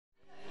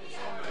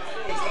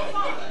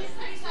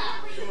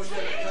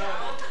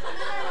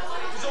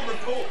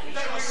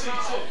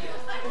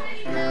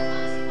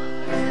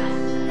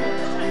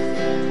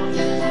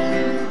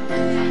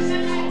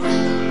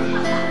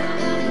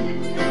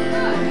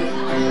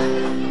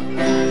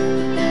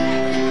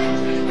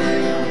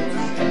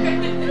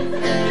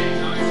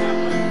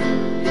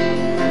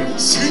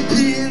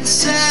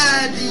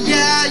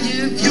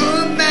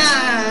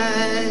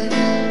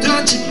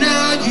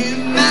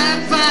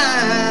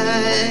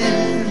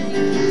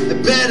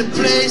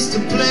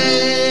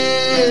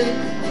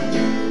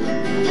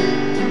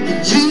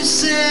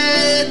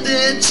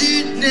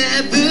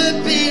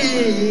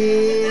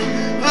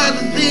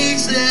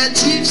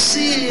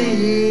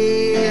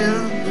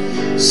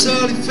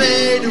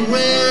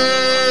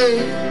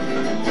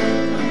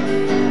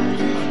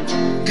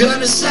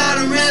Gonna start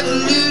a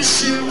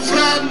revolution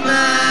from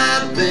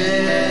my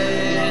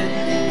bed.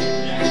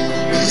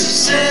 'Cause you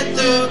said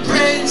the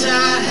brains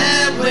I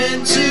had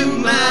went to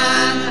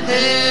my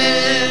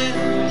head.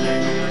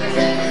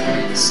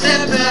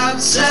 Step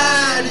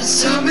outside, it's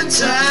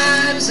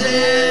summertime's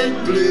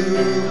in blue.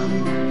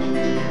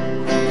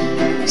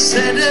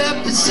 Stand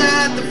up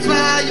beside the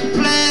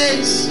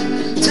fireplace.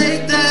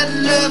 Take that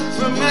look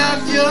from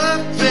off your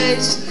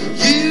face.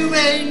 You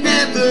ain't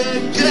never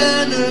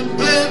gonna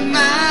burn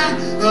my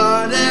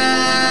heart out.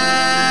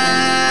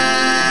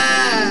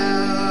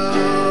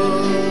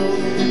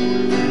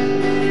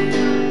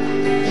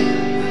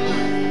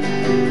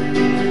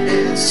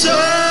 And so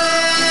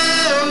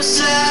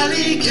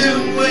Sally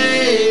can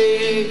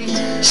wait.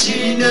 She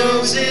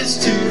knows it's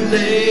too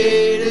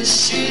late as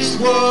she's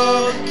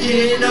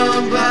walking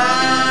on by.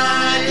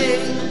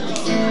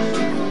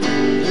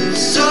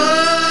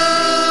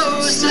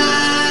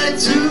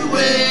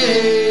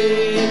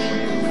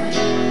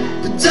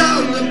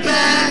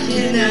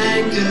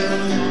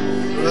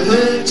 I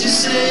heard you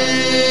say,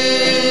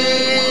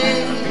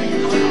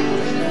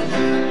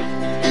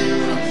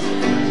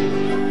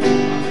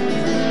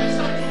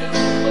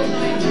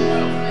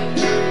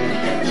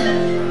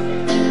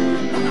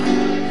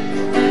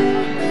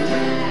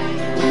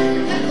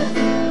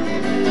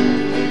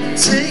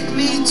 take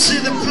me to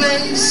the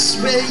place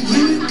where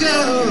you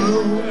go,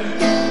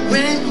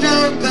 when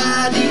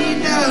nobody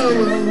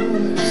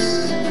knows.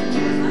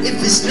 If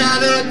it's not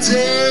a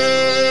day,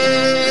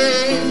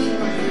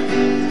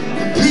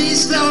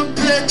 don't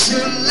put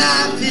your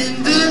life in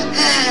the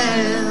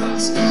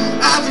hands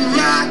of a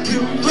rock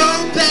and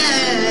roll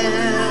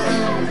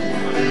band.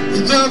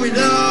 Throw it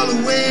all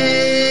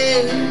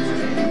away.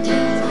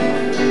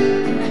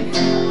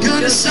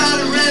 Gonna start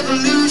a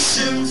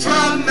revolution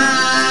from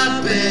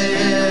my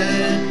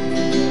bed.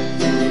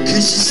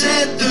 'Cause you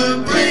said the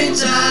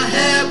brains I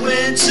had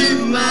went to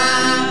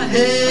my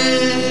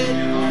head.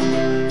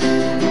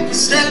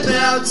 Step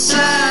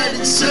outside,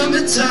 it's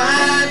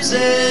summertime's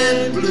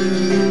in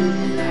blue.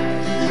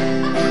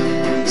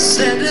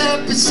 Stand up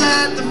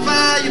beside the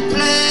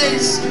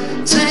fireplace.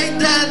 Take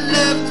that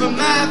look from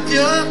off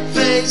your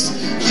face.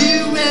 You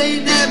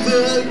ain't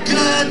never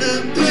gonna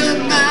burn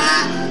my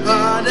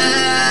heart out.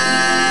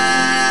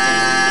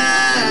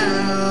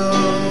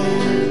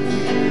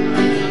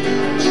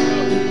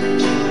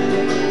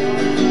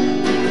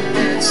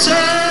 And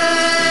so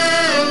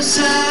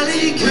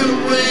Sally can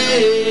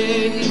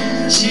wait.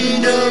 She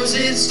knows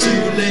it's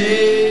too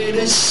late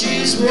as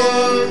she's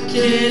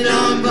walking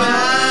on by.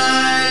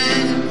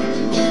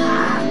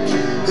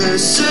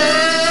 So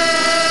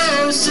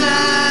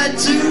sad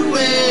to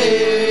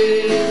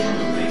wait,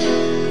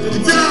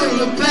 but don't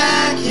look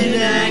back in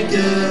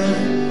anger.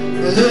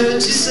 I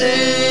heard you say,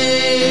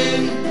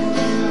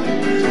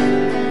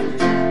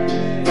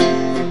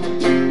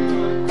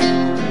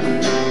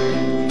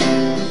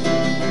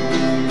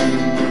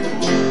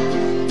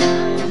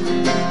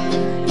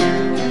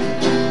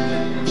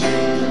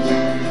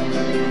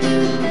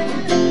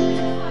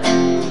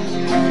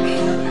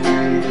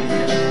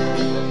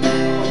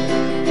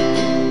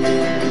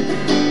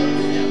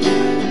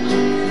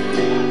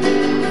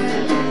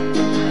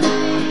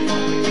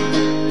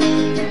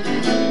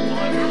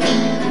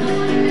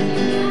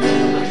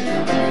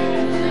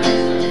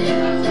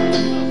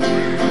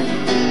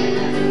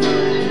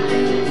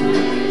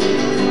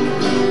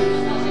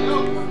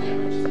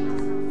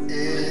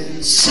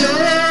 so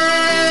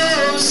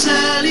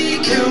Sally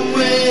can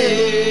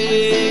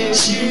wait.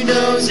 She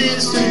knows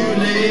it's too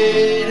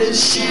late as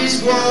she's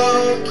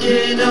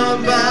walking on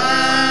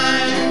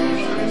by.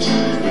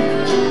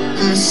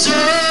 It's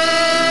so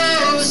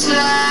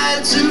sad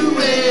to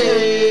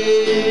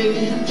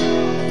wait,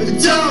 but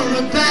don't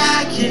look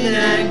back in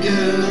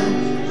anger.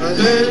 I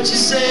heard you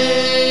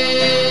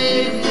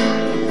say,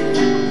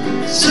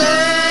 so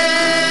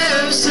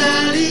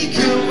Sally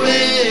can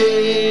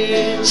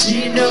wait. She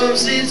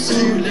knows it's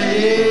too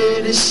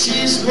late as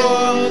she's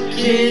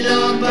walking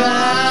on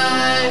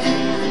by.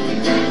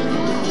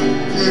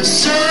 It's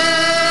so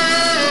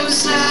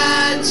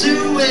sad to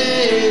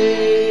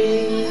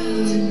wait,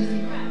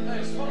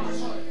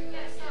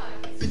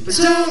 but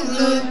don't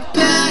look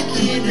back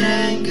in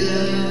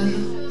anger.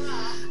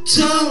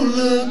 Don't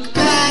look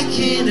back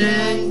in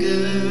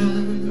anger.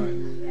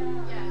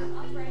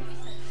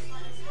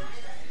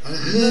 I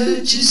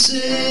heard you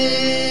say,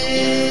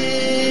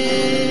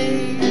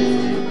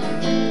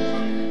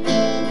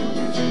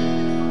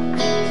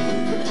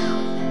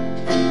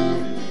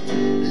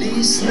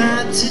 it's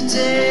not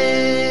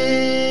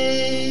today.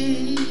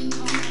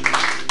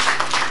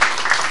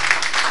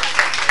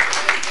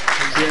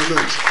 Thank you very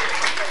much.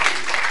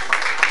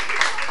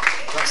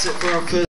 That's it for our first